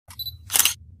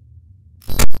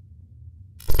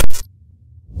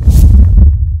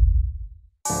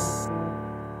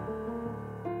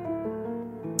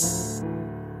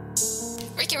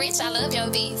Rich, I love your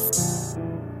beats.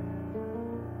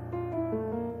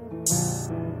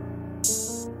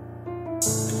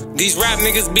 These rap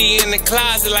niggas be in the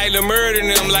closet like to murder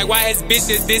them. Like, why his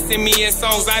bitches dissing me in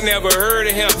songs I never heard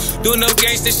of him? Do no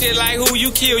gangster shit like who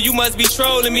you kill, you must be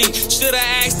trolling me. Shoulda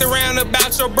asked around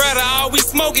about your brother, all we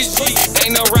smoke is G.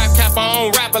 Ain't no rap cap, I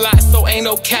don't rap a lot, so ain't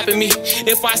no capping me.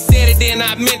 If I said it, then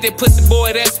I meant it, pussy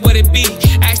boy, that's what it be.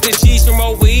 Ask the G's from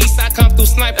over east, I come through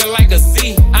sniping like a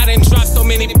Z. I done dropped so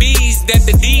many B's that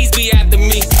the D's be after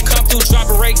me. Come through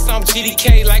dropping rakes, I'm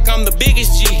GDK like I'm the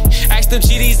biggest G. Ask the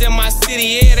GDs in my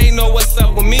city, yeah, they know what's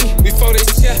up with me. Before this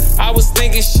shit, I was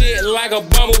thinking shit like a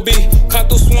bumblebee. Come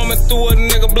through swarming through a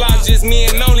nigga block, just me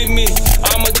and only me.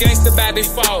 I'm a gangster by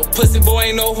default, pussy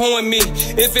boy ain't no who in me.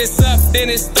 If it's up, then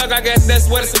it's stuck, I guess that's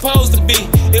what it's supposed to be.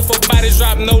 If a body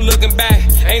drop, no looking back,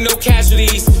 ain't no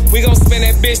casualties. We gon' spin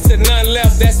that bitch to none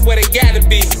left, that's what it gotta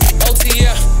be.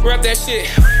 OTF, rep that shit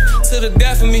to the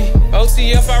death of me.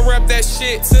 OTF, I rep that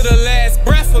shit to the last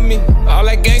breath of me. All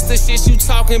that gangster shit you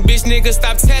talking, bitch nigga,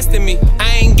 stop testing me.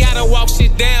 I ain't gotta walk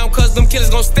shit down, cause them killers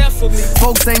gon' step for me.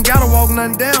 Folks ain't gotta walk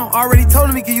nothing down, already told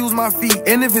him he can use my feet.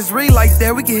 And if it's real like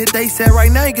that, we can hit they set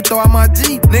right now, you can throw out my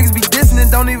Jeep. Niggas be dissing and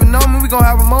don't even know me, we gon'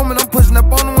 have a moment, I'm pushing up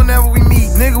on them whenever we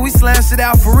meet. Nigga, we slam shit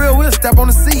out for real, we'll step on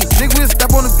the seat. Nigga, we'll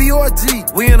step on the B or G.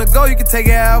 We in a go, you can take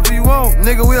it however you want.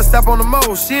 Nigga, we'll step on the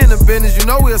mo. She in the business, you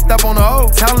know we'll step on the hoe.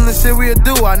 Tellin' the shit we'll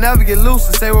do, I never get loose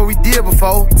and say what we did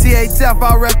before. THF,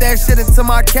 I rep that shit until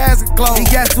my casket close. He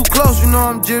got too close, you know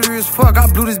I'm jittery as fuck. I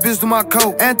blew this bitch through my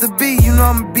coat. And to B, you know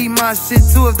I'ma beat my shit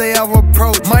too if they ever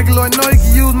approach. Michael Lloyd know he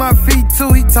can use my feet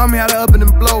too. He taught me how to up it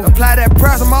and blow. Apply that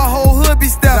pressure, my whole hood be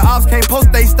steppin'. The ops can't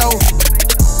post they stove.